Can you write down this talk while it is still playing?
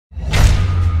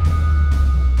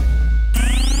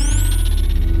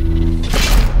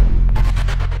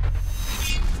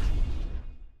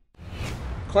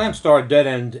ClampStar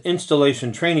Deadend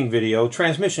Installation Training Video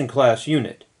Transmission Class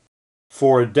Unit.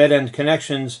 For dead-end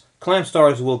connections,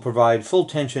 ClampStars will provide full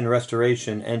tension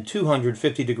restoration and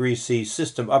 250°C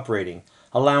system uprating,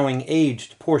 allowing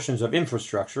aged portions of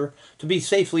infrastructure to be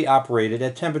safely operated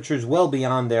at temperatures well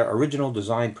beyond their original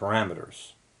design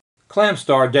parameters.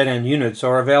 ClampStar dead-end units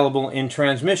are available in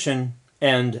transmission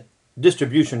and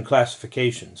distribution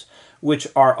classifications, which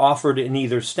are offered in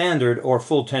either standard or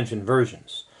full tension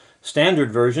versions. Standard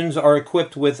versions are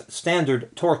equipped with standard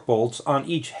torque bolts on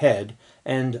each head,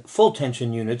 and full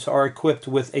tension units are equipped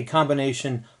with a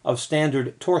combination of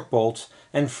standard torque bolts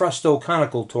and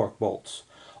frusto-conical torque bolts.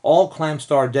 All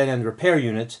ClampStar dead-end repair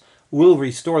units will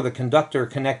restore the conductor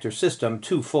connector system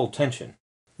to full tension.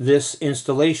 This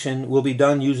installation will be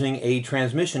done using a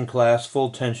transmission class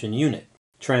full tension unit.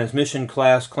 Transmission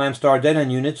class ClampStar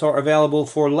dead-end units are available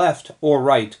for left or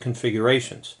right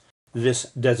configurations.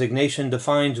 This designation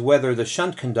defines whether the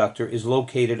shunt conductor is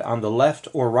located on the left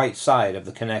or right side of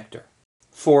the connector.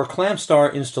 For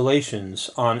ClampStar installations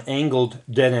on angled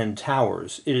dead-end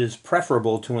towers, it is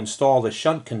preferable to install the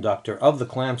shunt conductor of the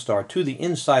ClampStar to the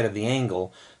inside of the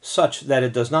angle such that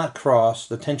it does not cross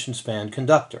the tension span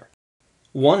conductor.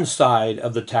 One side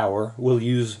of the tower will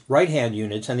use right-hand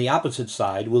units and the opposite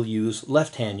side will use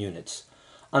left-hand units.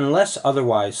 Unless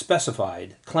otherwise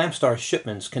specified, ClampStar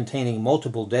shipments containing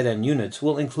multiple dead-end units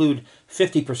will include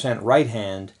 50%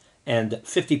 right-hand and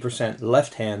 50%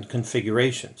 left-hand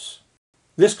configurations.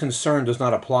 This concern does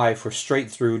not apply for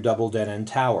straight-through double dead-end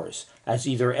towers, as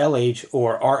either LH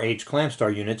or RH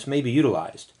ClampStar units may be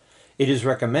utilized. It is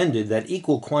recommended that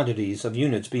equal quantities of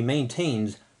units be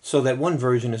maintained so that one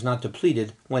version is not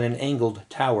depleted when an angled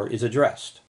tower is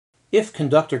addressed. If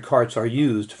conductor carts are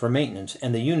used for maintenance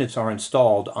and the units are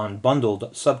installed on bundled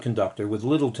subconductor with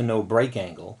little to no break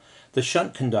angle, the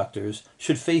shunt conductors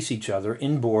should face each other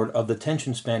inboard of the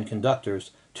tension span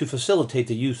conductors to facilitate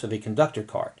the use of a conductor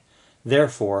cart.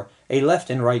 Therefore, a left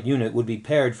and right unit would be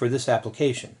paired for this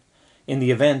application. In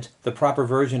the event the proper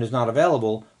version is not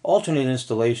available, alternate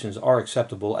installations are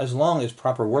acceptable as long as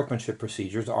proper workmanship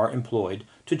procedures are employed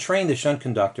to train the shunt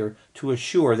conductor to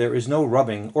assure there is no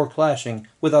rubbing or clashing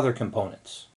with other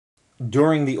components.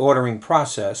 During the ordering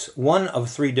process, one of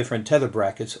 3 different tether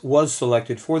brackets was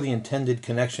selected for the intended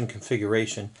connection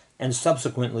configuration and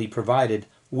subsequently provided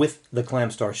with the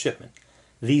ClampStar shipment.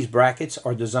 These brackets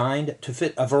are designed to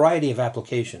fit a variety of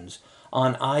applications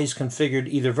on eyes configured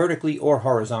either vertically or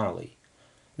horizontally.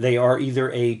 They are either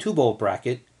a 2-bolt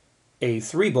bracket, a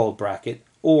 3-bolt bracket,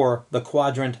 or the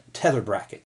quadrant tether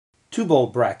bracket.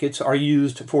 2-bolt brackets are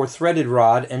used for threaded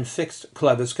rod and fixed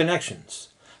clevis connections.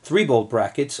 3-bolt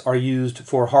brackets are used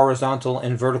for horizontal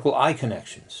and vertical eye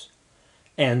connections.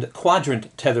 And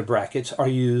quadrant tether brackets are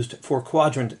used for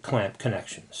quadrant clamp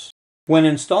connections. When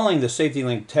installing the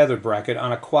SafetyLink tether bracket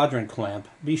on a quadrant clamp,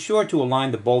 be sure to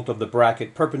align the bolt of the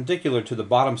bracket perpendicular to the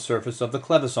bottom surface of the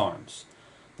clevis arms.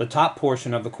 The top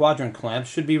portion of the quadrant clamp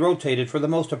should be rotated for the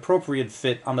most appropriate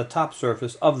fit on the top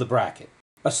surface of the bracket.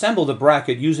 Assemble the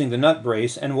bracket using the nut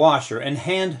brace and washer and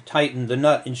hand tighten the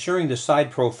nut, ensuring the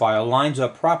side profile lines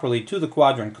up properly to the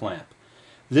quadrant clamp.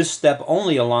 This step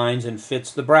only aligns and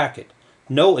fits the bracket.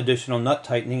 No additional nut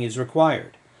tightening is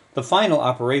required. The final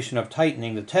operation of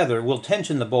tightening the tether will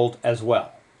tension the bolt as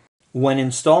well. When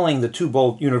installing the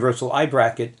 2-bolt universal eye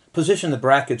bracket, position the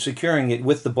bracket securing it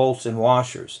with the bolts and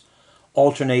washers.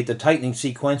 Alternate the tightening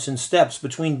sequence in steps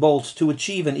between bolts to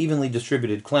achieve an evenly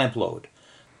distributed clamp load.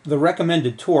 The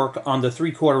recommended torque on the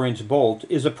 3/4 inch bolt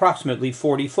is approximately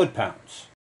 40 foot-pounds.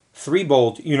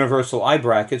 3-bolt universal eye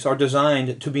brackets are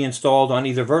designed to be installed on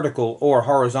either vertical or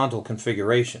horizontal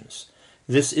configurations.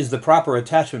 This is the proper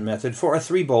attachment method for a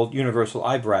 3-bolt universal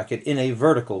eye bracket in a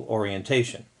vertical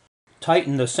orientation.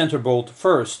 Tighten the center bolt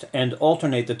first and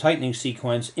alternate the tightening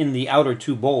sequence in the outer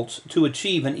 2 bolts to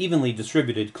achieve an evenly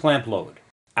distributed clamp load.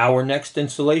 Our next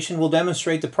installation will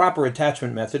demonstrate the proper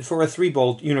attachment method for a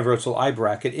 3-bolt universal eye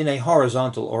bracket in a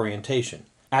horizontal orientation.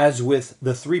 As with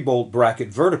the 3-bolt bracket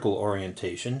vertical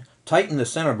orientation, tighten the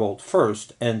center bolt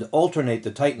first and alternate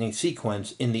the tightening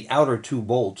sequence in the outer 2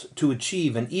 bolts to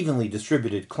achieve an evenly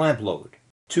distributed clamp load.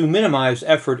 To minimize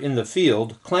effort in the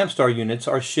field, ClampStar units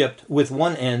are shipped with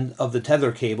one end of the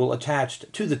tether cable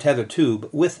attached to the tether tube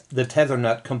with the tether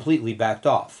nut completely backed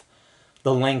off.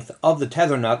 The length of the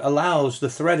tether nut allows the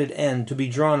threaded end to be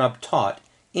drawn up taut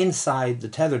inside the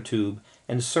tether tube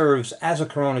and serves as a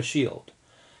corona shield.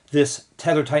 This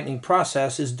tether tightening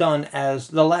process is done as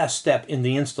the last step in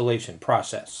the installation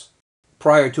process.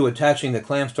 Prior to attaching the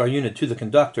ClampStar unit to the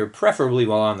conductor, preferably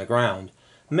while on the ground,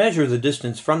 measure the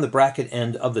distance from the bracket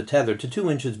end of the tether to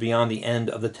 2 inches beyond the end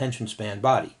of the tension span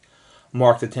body.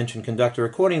 Mark the tension conductor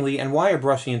accordingly and wire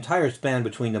brush the entire span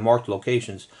between the marked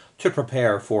locations to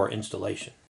prepare for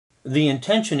installation. The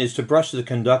intention is to brush the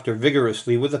conductor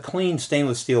vigorously with a clean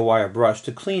stainless steel wire brush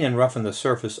to clean and roughen the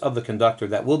surface of the conductor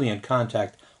that will be in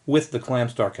contact with the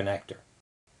ClampStar connector.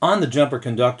 On the jumper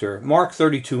conductor, mark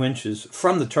 32 inches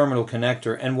from the terminal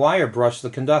connector and wire brush the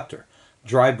conductor.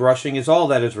 Dry brushing is all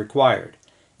that is required.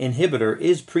 Inhibitor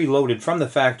is preloaded from the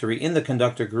factory in the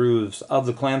conductor grooves of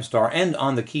the ClampStar and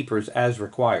on the keepers as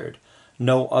required.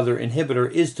 No other inhibitor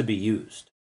is to be used.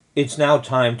 It's now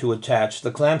time to attach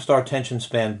the ClampStar tension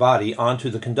span body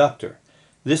onto the conductor.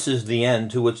 This is the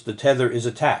end to which the tether is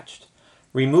attached.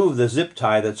 Remove the zip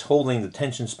tie that's holding the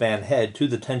tension span head to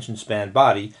the tension span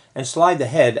body and slide the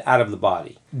head out of the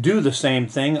body. Do the same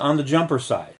thing on the jumper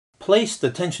side. Place the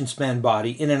tension span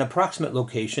body in an approximate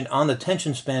location on the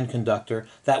tension span conductor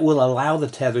that will allow the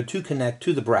tether to connect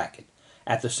to the bracket.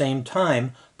 At the same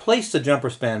time, place the jumper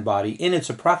span body in its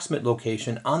approximate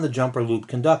location on the jumper loop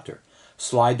conductor.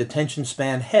 Slide the tension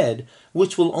span head,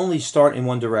 which will only start in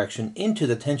one direction, into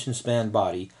the tension span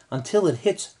body until it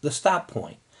hits the stop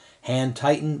point. Hand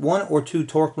tighten 1 or 2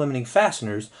 torque limiting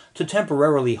fasteners to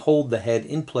temporarily hold the head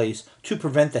in place to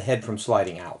prevent the head from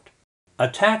sliding out.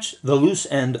 Attach the loose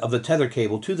end of the tether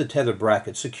cable to the tether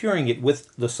bracket, securing it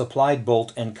with the supplied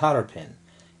bolt and cotter pin.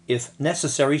 If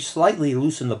necessary, slightly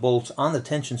loosen the bolts on the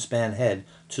tension span head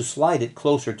to slide it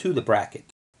closer to the bracket.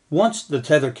 Once the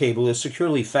tether cable is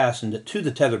securely fastened to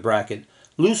the tether bracket,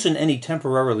 loosen any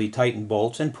temporarily tightened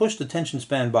bolts and push the tension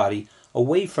span body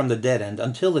away from the dead end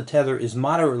until the tether is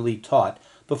moderately taut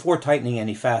before tightening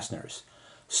any fasteners.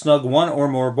 Snug 1 or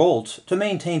more bolts to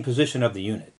maintain position of the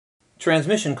unit.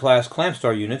 Transmission class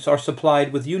ClampStar units are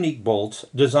supplied with unique bolts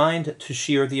designed to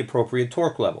shear the appropriate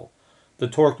torque level. The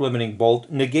torque limiting bolt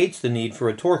negates the need for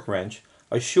a torque wrench,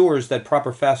 assures that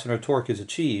proper fastener torque is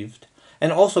achieved,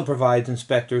 and also provides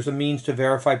inspectors a means to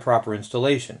verify proper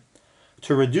installation.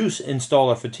 To reduce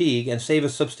installer fatigue and save a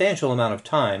substantial amount of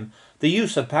time, the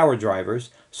use of power drivers,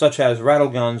 such as rattle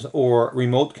guns or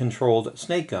remote-controlled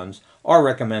snake guns, are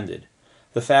recommended.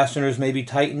 The fasteners may be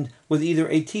tightened with either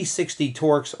a T60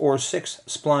 Torx or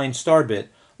 6-spline star bit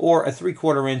or a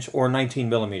 3/4 inch or 19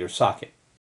 mm socket.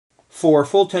 For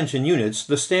full tension units,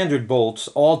 the standard bolts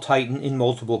all tighten in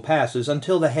multiple passes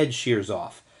until the head shears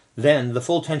off. Then the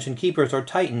full tension keepers are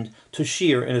tightened to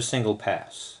shear in a single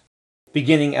pass.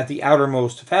 Beginning at the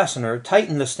outermost fastener,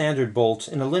 tighten the standard bolts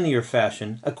in a linear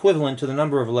fashion equivalent to the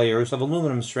number of layers of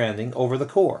aluminum stranding over the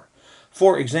core.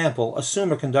 For example,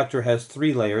 assume a conductor has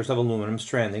 3 layers of aluminum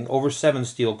stranding over 7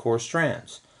 steel core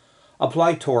strands.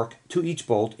 Apply torque to each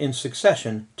bolt in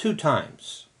succession 2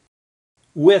 times,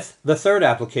 with the third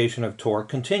application of torque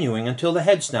continuing until the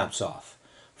head snaps off.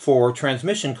 For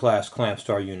transmission class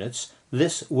ClampStar units,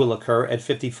 this will occur at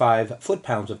 55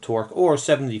 foot-pounds of torque or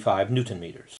 75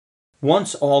 Newton-meters.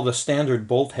 Once all the standard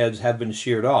bolt heads have been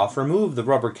sheared off, remove the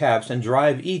rubber caps and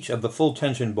drive each of the full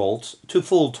tension bolts to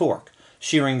full torque,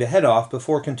 shearing the head off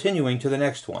before continuing to the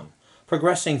next one,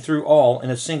 progressing through all in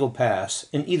a single pass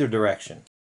in either direction.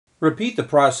 Repeat the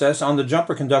process on the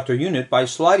jumper conductor unit by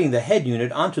sliding the head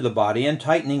unit onto the body and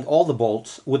tightening all the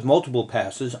bolts with multiple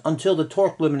passes until the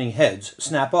torque limiting heads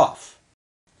snap off.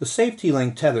 The safety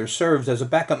link tether serves as a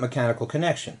backup mechanical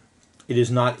connection. It is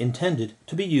not intended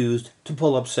to be used to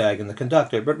pull up sag in the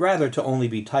conductor, but rather to only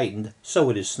be tightened so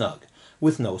it is snug,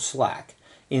 with no slack.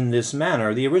 In this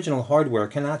manner, the original hardware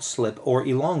cannot slip or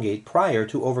elongate prior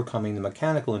to overcoming the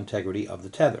mechanical integrity of the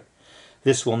tether.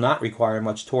 This will not require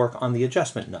much torque on the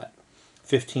adjustment nut.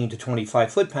 15 to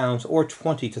 25 foot-pounds or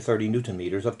 20 to 30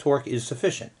 Newton-meters of torque is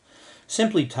sufficient.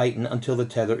 Simply tighten until the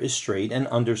tether is straight and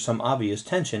under some obvious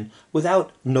tension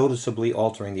without noticeably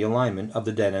altering the alignment of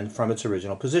the dead end from its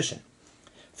original position.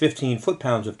 15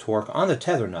 foot-pounds of torque on the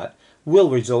tether nut will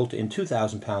result in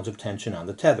 2,000 pounds of tension on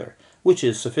the tether, which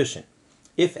is sufficient.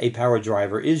 If a power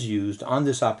driver is used on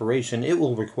this operation, it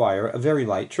will require a very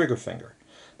light trigger finger.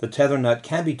 The tether nut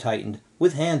can be tightened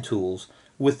with hand tools,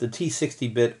 with the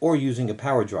T60 bit, or using a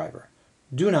power driver.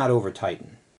 Do not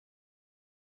over-tighten.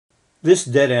 This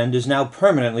dead end is now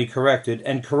permanently corrected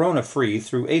and corona-free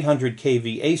through 800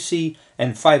 kV AC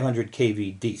and 500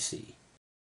 kV DC.